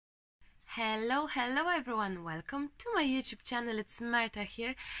Hello everyone, welcome to my YouTube channel. It's Marta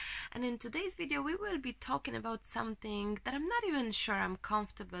here, and in today's video we will be talking about something that I'm not even sure I'm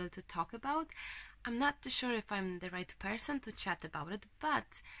comfortable to talk about. I'm not too sure if I'm the right person to chat about it,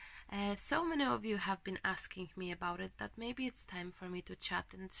 but so many of you have been asking me about it that maybe it's time for me to chat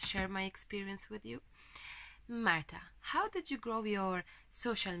and share my experience with you. Marta, how did you grow your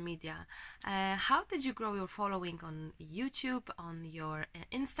social media? How did you grow your following on YouTube, on your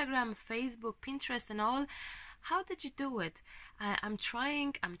Instagram, Facebook, Pinterest and all? How did you do it? I'm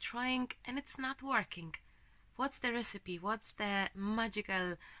trying, and it's not working. What's the recipe? What's the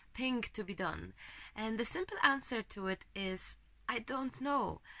magical thing to be done? And the simple answer to it is, I don't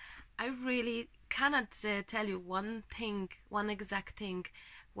know. I really cannot tell you one thing, one exact thing,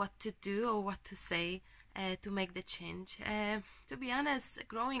 what to do or what to say to make the change. To be honest,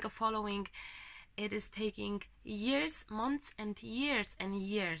 growing a following, it is taking years, months and years,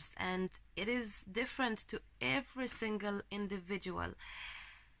 and it is different to every single individual.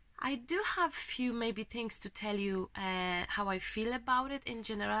 I do have few maybe things to tell you how I feel about it in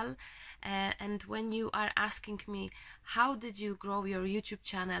general, and when you are asking me how did you grow your YouTube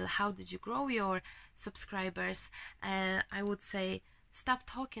channel, how did you grow your subscribers, I would say stop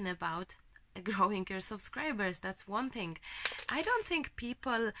talking about growing your subscribers. That's one thing. I don't think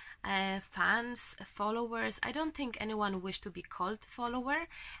people, fans, followers, I don't think anyone wish to be called follower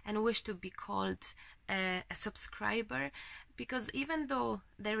and wish to be called a subscriber, because even though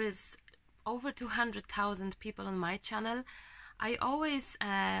there is over 200,000 people on my channel, I always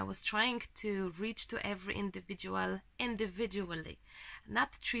was trying to reach to every individual individually,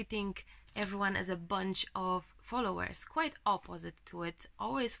 not treating everyone as a bunch of followers. Quite opposite to it.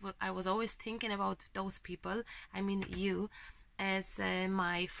 I was always thinking about those people, I mean you, as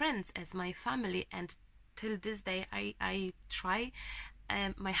my friends, as my family, and till this day I try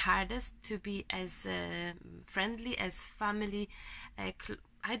my hardest to be as friendly, as family.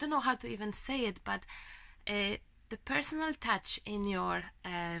 I don't know how to even say it, but the personal touch in your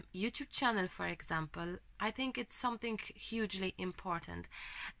YouTube channel, for example, I think it's something hugely important.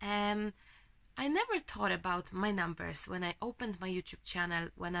 I never thought about my numbers when I opened my YouTube channel,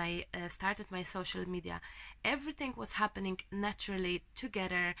 when I started my social media. Everything was happening naturally,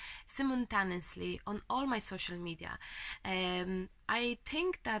 together, simultaneously on all my social media. I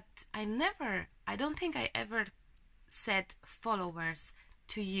think that I don't think I ever said followers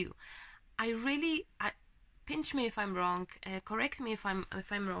to you. Pinch me if I'm wrong, correct me if I'm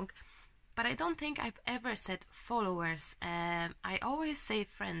wrong, but I don't think I've ever said followers. I always say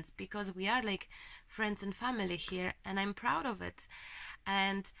friends, because we are like friends and family here, and I'm proud of it.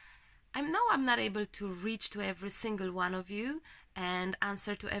 And I know I'm not able to reach to every single one of you and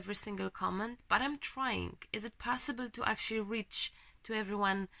answer to every single comment, but I'm trying. Is it possible to actually reach to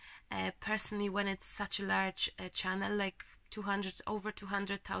everyone personally when it's such a large channel, like over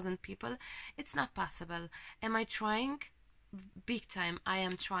 200,000 people? It's not possible. Am I trying? Big time, I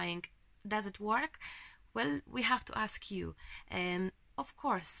am trying. Does it work? Well, we have to ask you. Of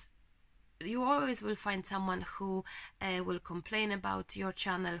course, you always will find someone who will complain about your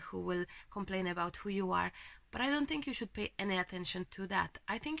channel, who will complain about who you are, but I don't think you should pay any attention to that.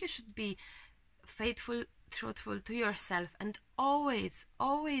 I think you should be faithful, truthful to yourself, and always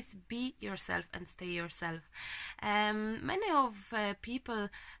be yourself and stay yourself. Many of people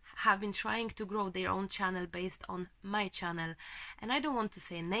have been trying to grow their own channel based on my channel, and I don't want to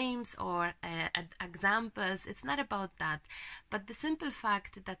say names or examples. It's not about that, but the simple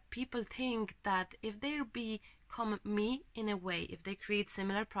fact that people think that if they become me in a way, if they create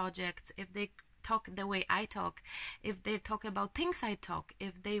similar projects, if they talk the way I talk, if they talk about things I talk,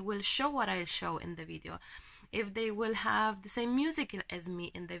 if they will show what I show in the video, if they will have the same music as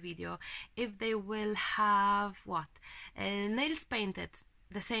me in the video, if they will have nails painted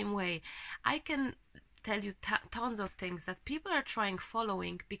the same way, I can tell you tons of things that people are trying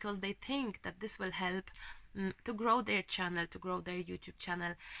following because they think that this will help to grow their channel, to grow their YouTube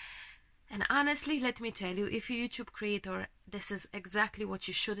channel. And honestly, let me tell you, if you're a YouTube creator, this is exactly what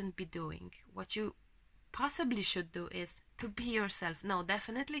you shouldn't be doing. What you possibly should do is to be yourself. No,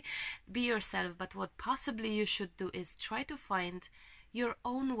 definitely be yourself, but what possibly you should do is try to find your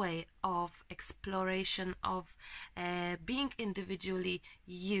own way of exploration, of being individually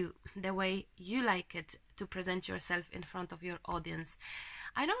you, the way you like it to present yourself in front of your audience.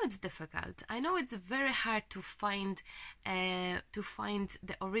 I know it's difficult. I know it's very hard to find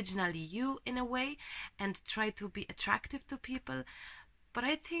the original you in a way and try to be attractive to people. But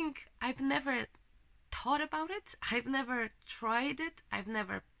I think I've never thought about it. I've never tried it. I've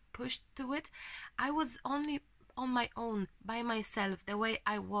never pushed to it. I was only on my own, by myself, the way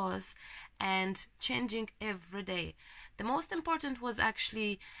I was, and changing every day. The most important was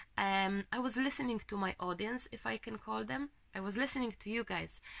actually, I was listening to my audience, if I can call them. I was listening to you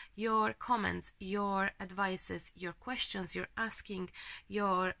guys, your comments, your advices, your questions you're asking,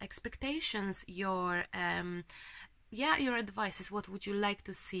 your expectations, your your advices. What would you like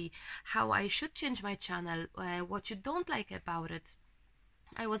to see? How I should change my channel? What you don't like about it?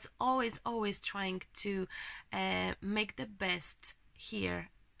 I was always trying to make the best here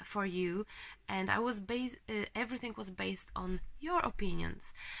for you, and I was everything was based on your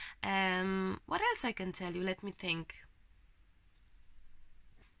opinions. What else I can tell you? Let me think.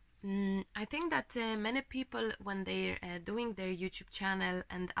 I think that many people, when they're doing their YouTube channel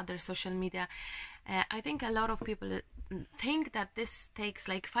and other social media, I think a lot of people think that this takes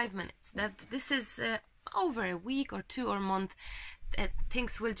like 5 minutes, that this is over a week or two or month,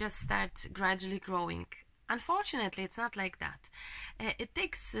 things will just start gradually growing. Unfortunately, it's not like that. It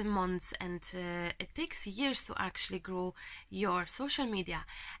takes months and it takes years to actually grow your social media.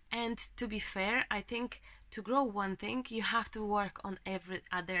 And to be fair, I think to grow one thing, you have to work on every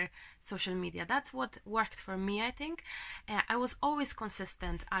other social media. That's what worked for me, I think. I was always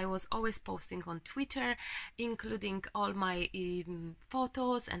consistent. I was always posting on Twitter, including all my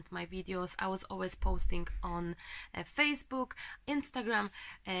photos and my videos. I was always posting on Facebook, Instagram.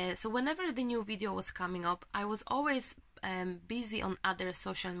 So whenever the new video was coming up, I was always busy on other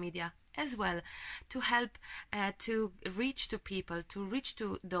social media as well, to help to reach to people, to reach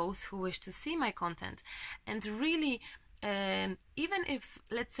to those who wish to see my content. And really, even if,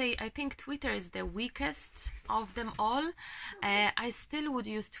 let's say, I think Twitter is the weakest of them all, I still would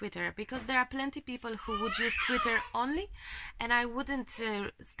use Twitter, because there are plenty people who would use Twitter only, and I wouldn't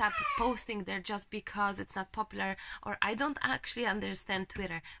stop posting there just because it's not popular or I don't actually understand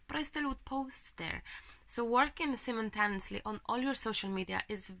Twitter, but I still would post there. So working simultaneously on all your social media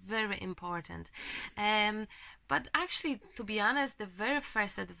is very important. But actually, to be honest, the very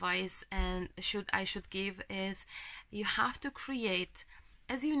first advice I should give is you have to create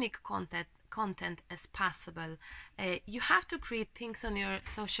as unique content as possible. You have to create things on your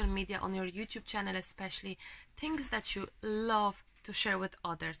social media, on your YouTube channel especially, things that you love to share with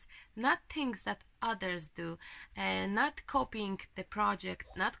others, not things that others do, not copying the project,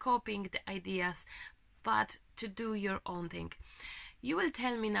 not copying the ideas, but to do your own thing. You will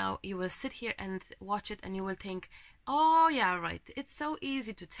tell me now, you will sit here and watch it and you will think, oh yeah, right, it's so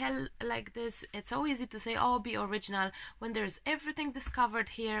easy to tell like this, it's so easy to say, oh, be original, when there's everything discovered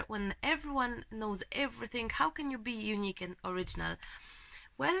here, when everyone knows everything, how can you be unique and original?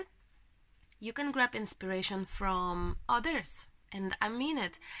 Well, you can grab inspiration from others. And I mean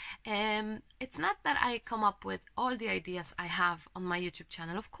it. It's not that I come up with all the ideas I have on my YouTube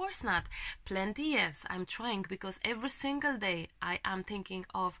channel. Of course not. Plenty, yes. I'm trying, because every single day I am thinking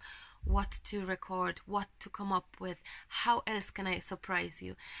of what to record, what to come up with, how else can I surprise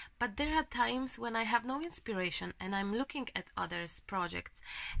you. But there are times when I have no inspiration and I'm looking at others' projects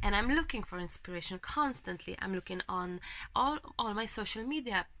and I'm looking for inspiration constantly. I'm looking on all my social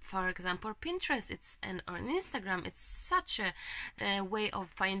media, for example Pinterest, or Instagram. It's such a way of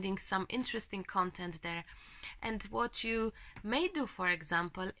finding some interesting content there. And what you may do, for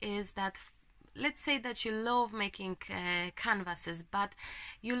example, is that let's say that you love making canvases, but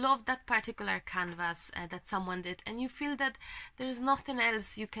you love that particular canvas that someone did, and you feel that there's nothing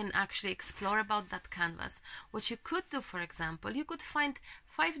else you can actually explore about that canvas. What you could do, for example, you could find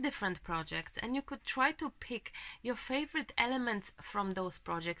 5 different projects and you could try to pick your favorite elements from those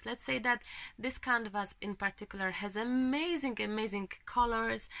projects. Let's say that this canvas in particular has amazing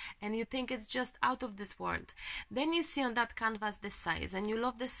colors and you think it's just out of this world. Then you see on that canvas the size and you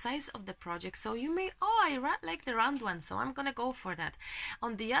love the size of the project, so you may, oh, I like the round one, so I'm gonna go for that.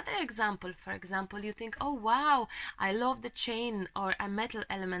 On the other example, for example, you think, oh wow, I love the chain or a metal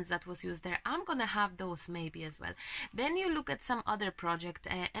elements that was used there, I'm gonna have those maybe as well. Then you look at some other project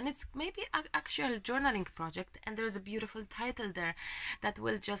and it's maybe an actual journaling project, and there's a beautiful title there that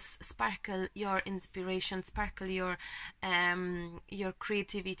will just sparkle your inspiration, sparkle your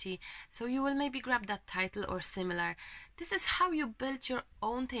creativity. So you will maybe grab that title or similar. This is how you build your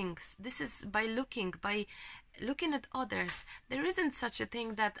own things. This is by looking at others. There isn't such a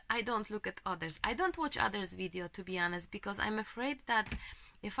thing that I don't look at others. I don't watch others' video, to be honest, because I'm afraid that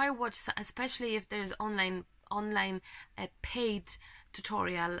if I watch, especially if there's online paid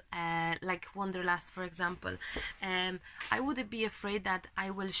tutorial like Wonderlust, for example, I would be afraid that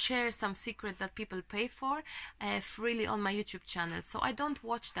I will share some secrets that people pay for freely on my YouTube channel. So I don't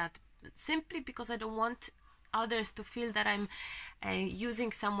watch that, simply because I don't want others to feel that I'm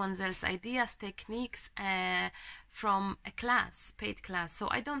using someone else's ideas, techniques from a class, paid class. So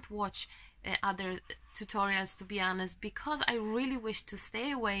I don't watch other tutorials, to be honest, because I really wish to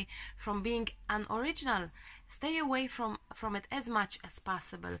stay away from being unoriginal, stay away from it as much as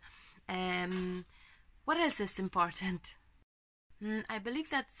possible. What else is important? I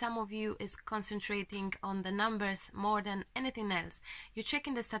believe that some of you is concentrating on the numbers more than anything else. You're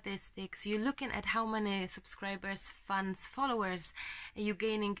checking the statistics, you're looking at how many subscribers, fans, followers you're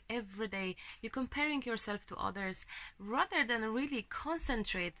gaining every day. You're comparing yourself to others rather than really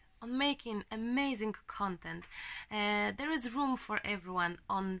concentrate on making amazing content. There is room for everyone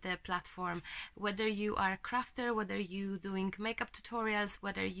on the platform, whether you are a crafter, whether you doing makeup tutorials,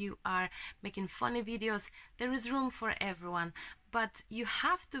 whether you are making funny videos. There is room for everyone, but you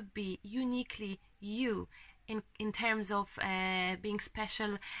have to be uniquely you in terms of being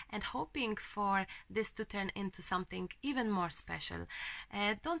special, and hoping for this to turn into something even more special.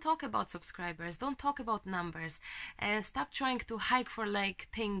 Don't talk about subscribers, don't talk about numbers, stop trying to hike for like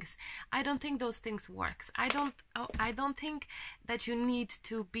things. I don't think those things works. I don't think that you need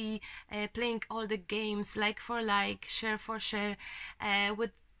to be playing all the games like for like, share for share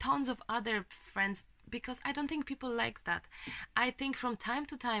with tons of other friends, because I don't think people like that. I think from time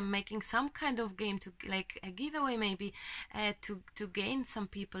to time making some kind of game, to like a giveaway maybe, to gain some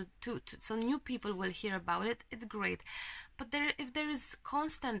people, so new people will hear about it, it's great. But if there is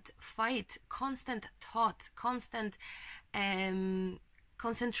constant fight, constant thought, constant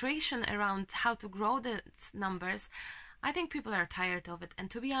concentration around how to grow the numbers, I think people are tired of it, and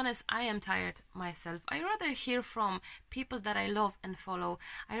to be honest, I am tired myself. I rather hear from people that I love and follow.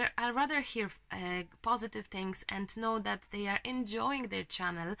 I rather hear positive things and know that they are enjoying their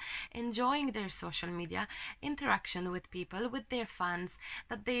channel, enjoying their social media interaction with people, with their fans,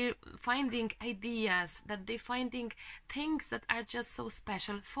 that they're finding ideas, that they're finding things that are just so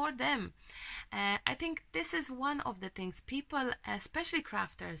special for them. I think this is one of the things people, especially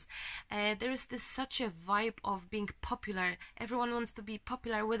crafters, there is this such a vibe of being popular. Everyone wants to be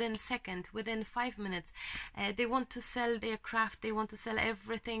popular within seconds, within 5 minutes. They want to sell their craft, they want to sell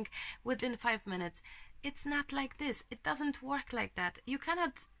everything within 5 minutes. It's not like this. It doesn't work like that. You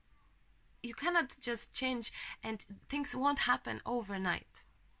cannot just change, and things won't happen overnight.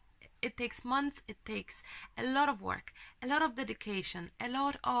 It takes months, it takes a lot of work, a lot of dedication, a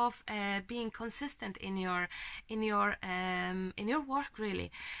lot of being consistent in your work,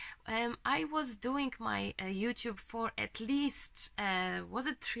 really. I was doing my YouTube for at least was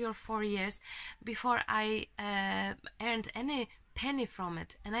it 3 or 4 years before I earned any penny from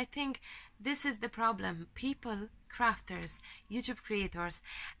it. And I think this is the problem. People, crafters, YouTube creators,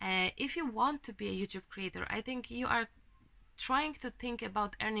 if you want to be a YouTube creator, I think you are trying to think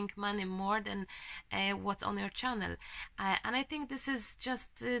about earning money more than what's on your channel, and I think this is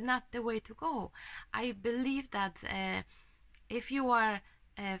just not the way to go. I believe that if you are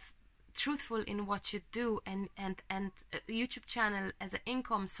truthful in what you do, and YouTube channel as an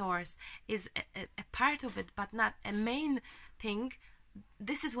income source is a part of it, but not a main thing,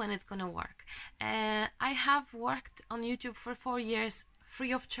 this is when it's gonna work. I have worked on YouTube for 4 years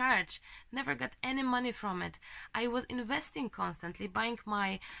free of charge, never got any money from it. I was investing constantly, buying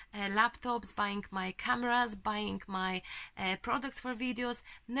my laptops, buying my cameras, buying my products for videos,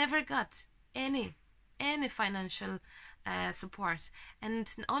 never got any financial support.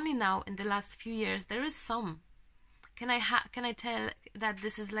 And only now in the last few years there is some. Can I tell that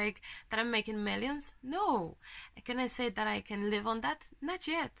this is like that I'm making millions? No. Can I say that I can live on that? Not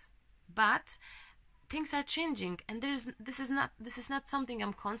yet. But things are changing, and this is not something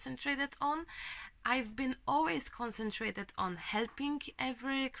I'm concentrated on. I've been always concentrated on helping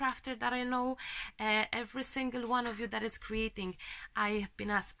every crafter that I know, every single one of you that is creating. I've been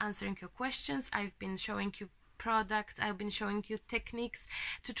answering your questions, I've been showing you products, I've been showing you techniques,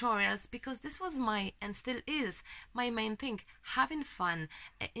 tutorials, because this was and still is my main thing, having fun,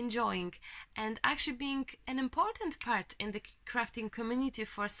 enjoying, and actually being an important part in the crafting community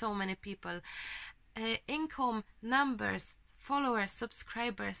for so many people. Income, numbers, followers,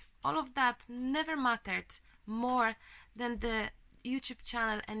 subscribers, all of that never mattered more than the YouTube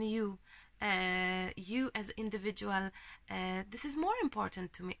channel and you as an individual. This is more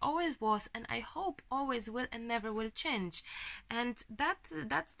important to me, always was, and I hope always will and never will change. And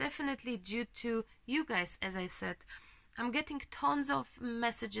that's definitely due to you guys. As I said, I'm getting tons of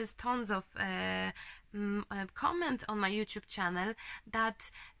messages, tons of comment on my YouTube channel that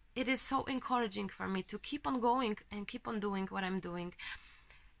it is so encouraging for me to keep on going and keep on doing what I'm doing.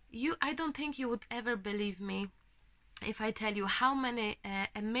 I don't think you would ever believe me if I tell you how many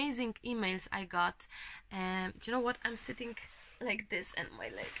amazing emails I got. Do you know what? I'm sitting like this and my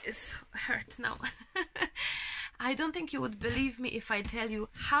leg is hurt now. I don't think you would believe me if I tell you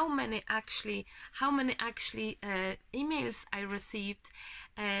how many actually emails I received.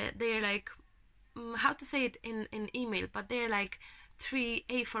 They're like, how to say it in email, but they're like 3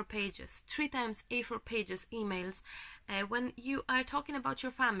 A4 pages, 3 times A4 pages emails. When you are talking about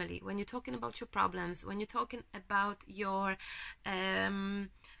your family, when you're talking about your problems, when you're talking about your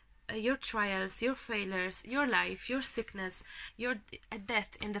trials, your failures, your life, your sickness, your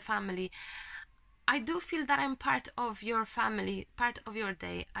death in the family, I do feel that I'm part of your family, part of your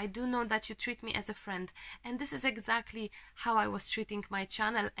day. I do know that you treat me as a friend, and this is exactly how I was treating my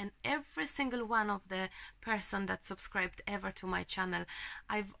channel and every single one of the person that subscribed ever to my channel.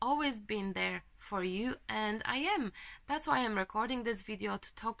 I've always been there for you, and I am. That's why I'm recording this video,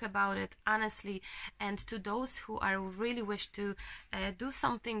 to talk about it honestly, and to those who are really wish to do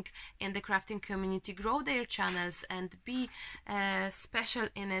something in the crafting community, grow their channels and be special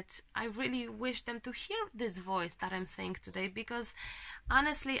in it. I really wish them to hear this voice that I'm saying today, because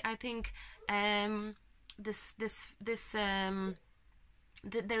honestly I think there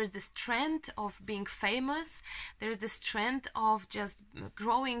is this trend of being famous, there is this trend of just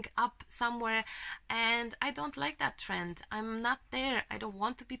growing up somewhere, and I don't like that trend. I'm not there. I don't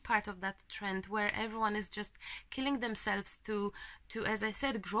want to be part of that trend where everyone is just killing themselves to as I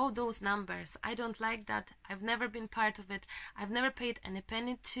said, grow those numbers. I don't like that. I've never been part of it. I've never paid any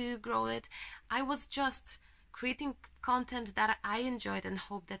penny to grow it. I was just creating content that I enjoyed and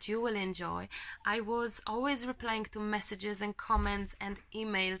hope that you will enjoy. I was always replying to messages and comments and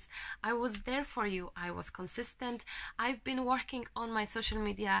emails. I was there for you. I was consistent. I've been working on my social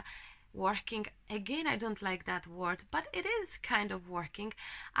media. Working, again, I don't like that word, but it is kind of working.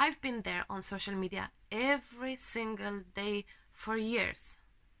 I've been there on social media every single day for years.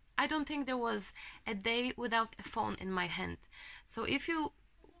 I don't think there was a day without a phone in my hand. So if you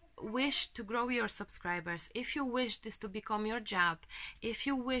wish to grow your subscribers, if you wish this to become your job, if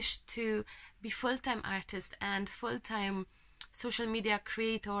you wish to be full-time artist and full-time social media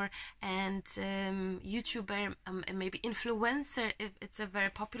creator and YouTuber, maybe influencer, if it's a very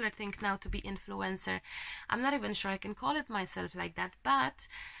popular thing now to be influencer. I'm not even sure I can call it myself like that, but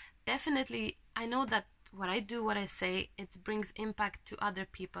definitely I know that what I do, what I say, it brings impact to other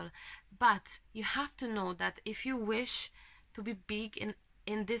people. But you have to know that if you wish to be big in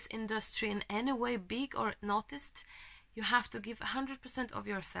this industry, in any way, big or noticed, you have to give 100% of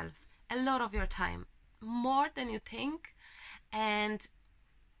yourself, a lot of your time, more than you think. And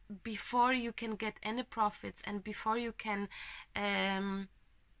before you can get any profits and before you can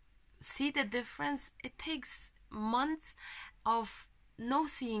see the difference, it takes months of no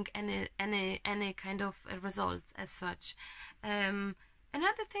seeing any kind of results as such.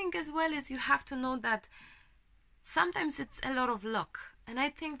 Another thing as well is you have to know that sometimes it's a lot of luck, and I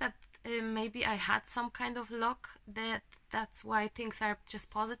think that maybe I had some kind of luck, that's why things are just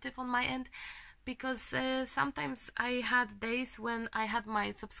positive on my end, because sometimes I had days when I had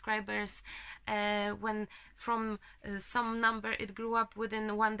my subscribers when from some number it grew up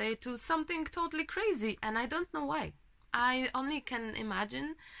within one day to something totally crazy, and I don't know why. I only can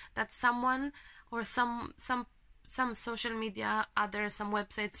imagine that someone or some social media, some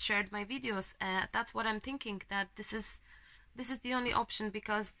websites shared my videos. That's what I'm thinking, that this is the only option,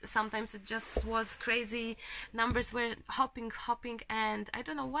 because sometimes it just was crazy, numbers were hopping, and I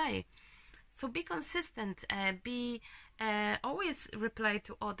don't know why. So be consistent, always reply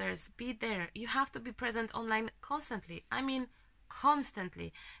to others, be there. You have to be present online constantly. I mean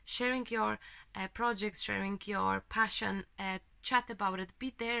constantly, sharing your projects, sharing your passion, chat about it,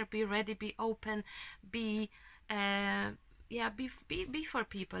 be there, be ready, be open, be for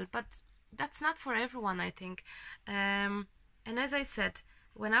people. But that's not for everyone, I think. And as I said,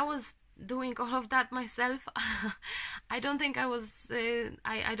 when I was doing all of that myself, I don't think I was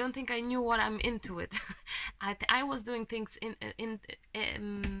I don't think I knew what I'm into it. I was doing things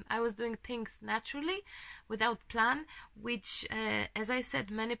I was doing things naturally, without plan, which as I said,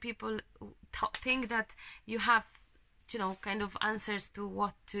 many people think that you have, you know, kind of answers to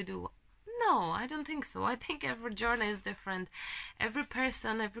what to do. No, I don't think so. I think every journey is different. Every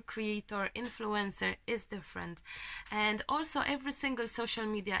person, every creator, influencer is different. And also every single social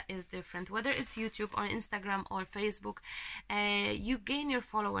media is different. Whether it's YouTube or Instagram or Facebook, you gain your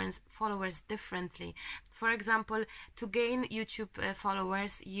followers differently. For example, to gain YouTube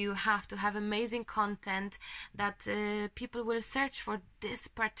followers, you have to have amazing content that people will search for this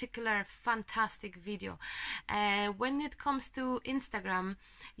particular fantastic video. When it comes to Instagram,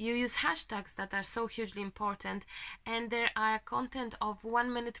 you use hashtags that are so hugely important, and there are content of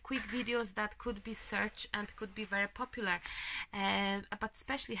 1 minute quick videos that could be searched and could be very popular, but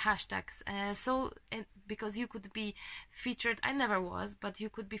especially hashtags. Because you could be featured, I never was, but you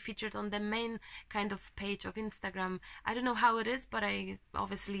could be featured on the main kind of page of Instagram. I don't know how it is, but I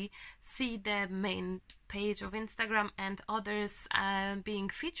obviously see the main page of Instagram and others being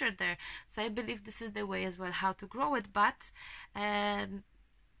featured there. So I believe this is the way as well how to grow it, but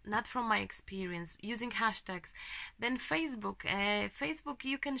not from my experience using hashtags. Then Facebook,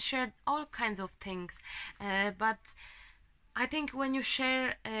 you can share all kinds of things, but I think when you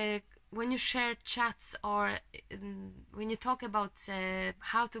share chats, or when you talk about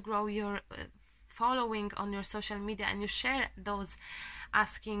how to grow your following on your social media, and you share those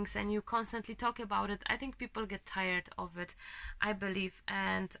askings and you constantly talk about it, I think people get tired of it, I believe,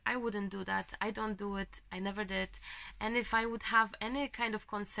 and I wouldn't do that. I don't do it, I never did. And if I would have any kind of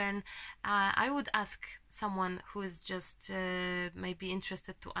concern, I would ask someone who is just maybe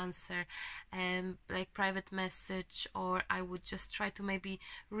interested to answer, like private message, or I would just try to maybe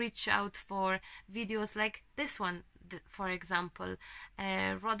reach out for videos like this one, for example,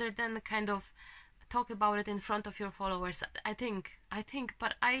 rather than kind of talk about it in front of your followers. I think,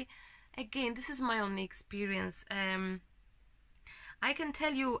 but again, this is my only experience. I can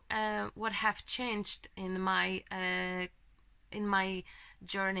tell you what have changed in my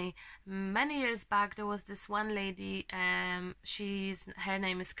journey. Many years back, there was this one lady, her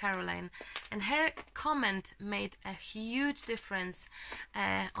name is Caroline, and her comment made a huge difference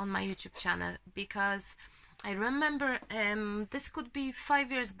on my YouTube channel, because I remember this could be 5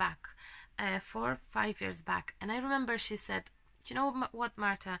 years back, 4-5 years back, and I remember she said, "You know what,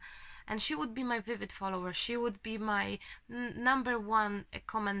 Marta?" And she would be my vivid follower. She would be my number one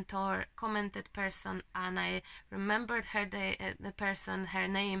commented person, and I remembered her, the person, her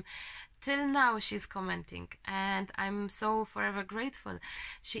name. Till now she's commenting, and I'm so forever grateful.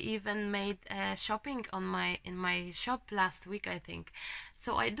 She even made shopping in my shop last week, I think.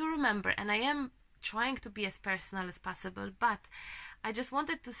 So I do remember, and I am trying to be as personal as possible, but I just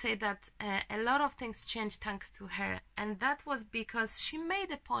wanted to say that a lot of things changed thanks to her, and that was because she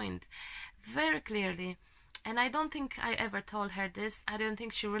made a point very clearly. And I don't think I ever told her this, I don't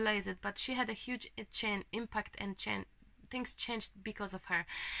think she realized it, but she had a huge impact, and things changed because of her.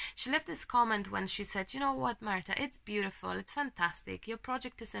 She left this comment when she said, "You know what, Marta, it's beautiful, it's fantastic, your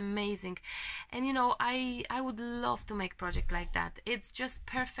project is amazing, and you know, I would love to make a project like that. It's just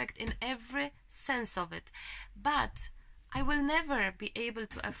perfect in every sense of it, but I will never be able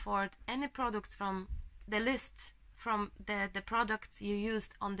to afford any products from the list, from the products you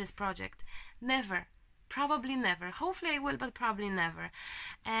used on this project. Never. Probably never. Hopefully I will, but probably never."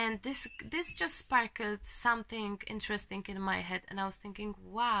 And this just sparkled something interesting in my head, and I was thinking,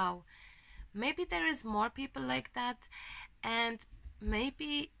 wow, maybe there is more people like that, and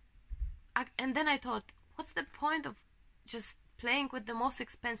maybe and then I thought, what's the point of just playing with the most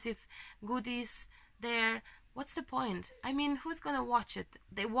expensive goodies there? What's the point? I mean, who's gonna watch it?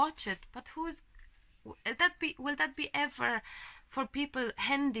 They watch it, but will that be ever for people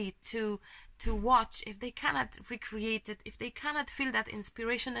handy to watch if they cannot recreate it, if they cannot feel that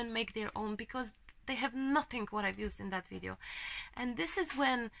inspiration and make their own, because they have nothing what I've used in that video? And this is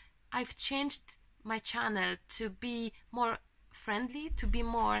when I've changed my channel to be more friendly, to be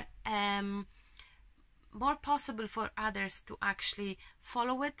more possible for others to actually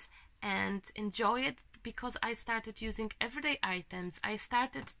follow it and enjoy it, because I started using everyday items. I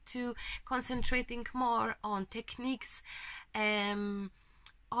started to concentrating more on techniques,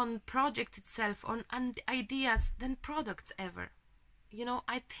 on project itself, on ideas than products ever. You know,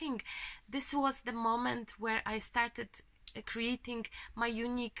 I think this was the moment where I started creating my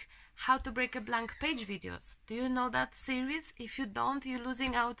unique how to break a blank page videos. Do you know that series? If you don't, you're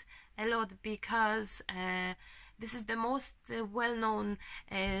losing out a lot, because this is the most well-known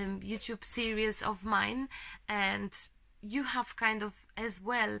YouTube series of mine, and you have kind of as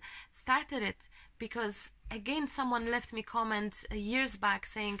well started it, because again, someone left me comments years back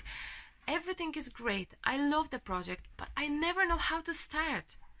saying, "Everything is great, I love the project, but I never know how to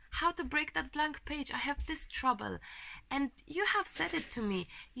start, how to break that blank page. I have this trouble." And you have said it to me,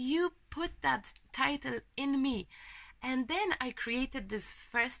 you put that title in me. And then I created this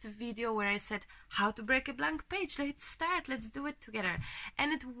first video where I said, how to break a blank page, let's start, let's do it together.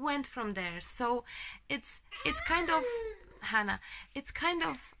 And it went from there. So it's kind of, Hannah,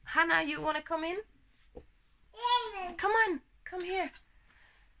 Hannah, you want to come in? Come on, come here.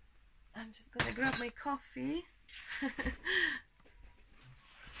 I'm just gonna grab my coffee.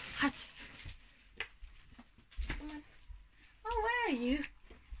 Hutch. Come on. Oh, where are you?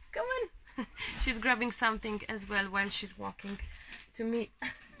 Come on. She's grabbing something as well while she's walking to me.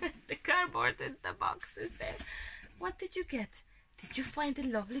 The cardboard in the box is there. What did you get? Did you find the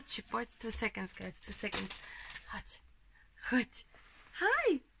lovely chipboards? 2 seconds, guys. 2 seconds. Chodź. Chodź.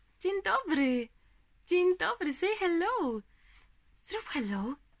 Hi. Dzień dobry. Dzień dobry. Say hello. Zrób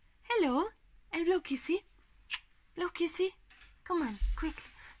hello. Hello. And blow kissy. Blow kissy. Come on. Quick.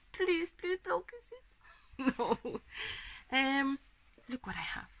 Please, please blow kissy. No. Look what I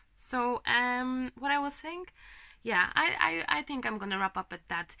have. So, what I was saying? Yeah, I think I'm gonna wrap up at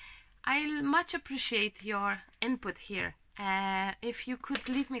that. I much appreciate your input here. If you could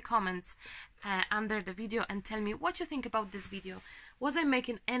leave me comments under the video and tell me what you think about this video. Was I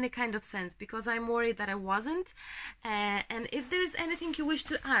making any kind of sense? Because I'm worried that I wasn't. And if there's anything you wish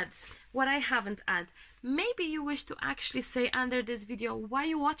to add, what I haven't added, maybe you wish to actually say under this video why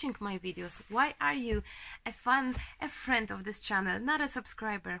you're watching my videos. Why are you a friend of this channel, not a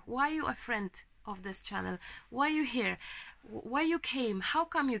subscriber? Why are you a friend of this channel? Why you here? Why you came? How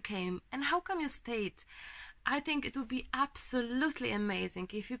come you came? And how come you stayed? I think it would be absolutely amazing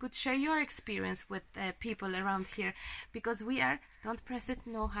if you could share your experience with people around here, because we are, don't press it,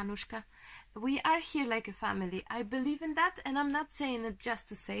 no Hanushka, we are here like a family. I believe in that, and I'm not saying it just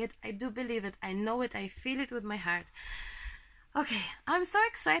to say it. I do believe it, I know it, I feel it with my heart. Okay, I'm so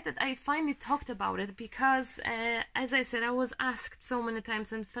excited I finally talked about it, because as I said, I was asked so many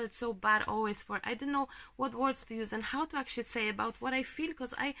times and felt so bad always for, I didn't know what words to use and how to actually say about what I feel,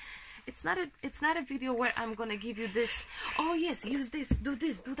 because it's not a video where I'm gonna give you this, oh yes, use this, do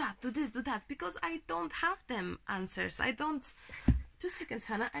that, do this, do that, because I don't have them answers. I don't. 2 seconds,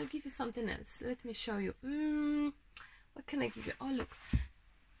 Hannah, I'll give you something else. Let me show you. What can I give you? Oh look.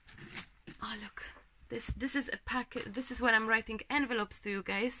 Oh look. This is a packet. This is when I'm writing envelopes to you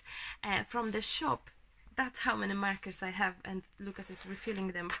guys from the shop. That's how many markers I have, and Lucas is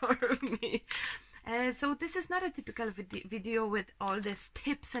refilling them for me. So this is not a typical video with all these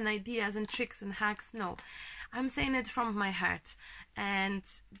tips and ideas and tricks and hacks. No, I'm saying it from my heart, and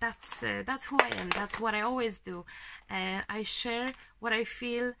that's who I am. That's what I always do. I share what I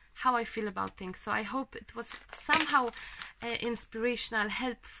feel, how I feel about things. So I hope it was somehow inspirational,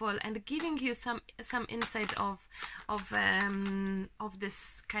 helpful, and giving you some insight of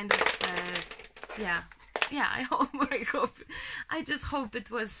this kind of yeah, I just hope it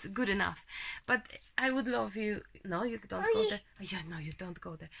was good enough. But I would love you, no, you don't go there. Oh, yeah, no, you don't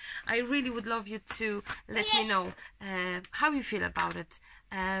go there. I really would love you to let me know how you feel about it.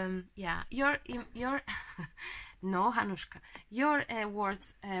 Yeah, your no, Hanushka, your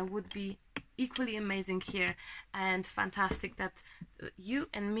words would be equally amazing here, and fantastic that you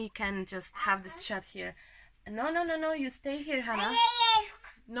and me can just have this chat here. No, you stay here, Hannah.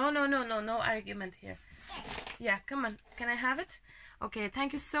 No argument here. Yeah, come on, can I have it? Okay,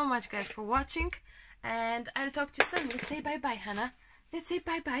 thank you so much guys for watching, and I'll talk to you soon. Let's say bye bye, Hannah. Let's say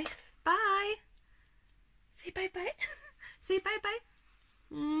bye bye. Bye. Say bye bye. Say bye bye.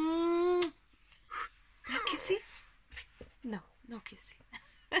 No kissy. No kissy.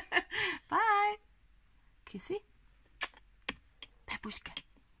 Bye. Kissy. Tapushka.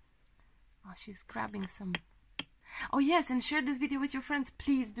 Oh, she's grabbing some. Oh yes, and share this video with your friends.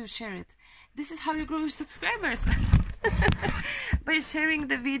 Please do share it. This is how you grow your subscribers. By sharing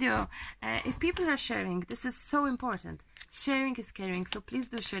the video. If people are sharing, this is so important. Sharing is caring, so please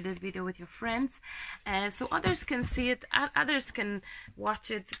do share this video with your friends, so others can see it, others can watch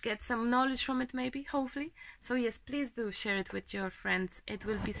it, get some knowledge from it, maybe, hopefully. So yes, please do share it with your friends. It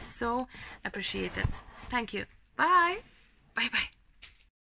will be so appreciated. Thank you. Bye. Bye bye.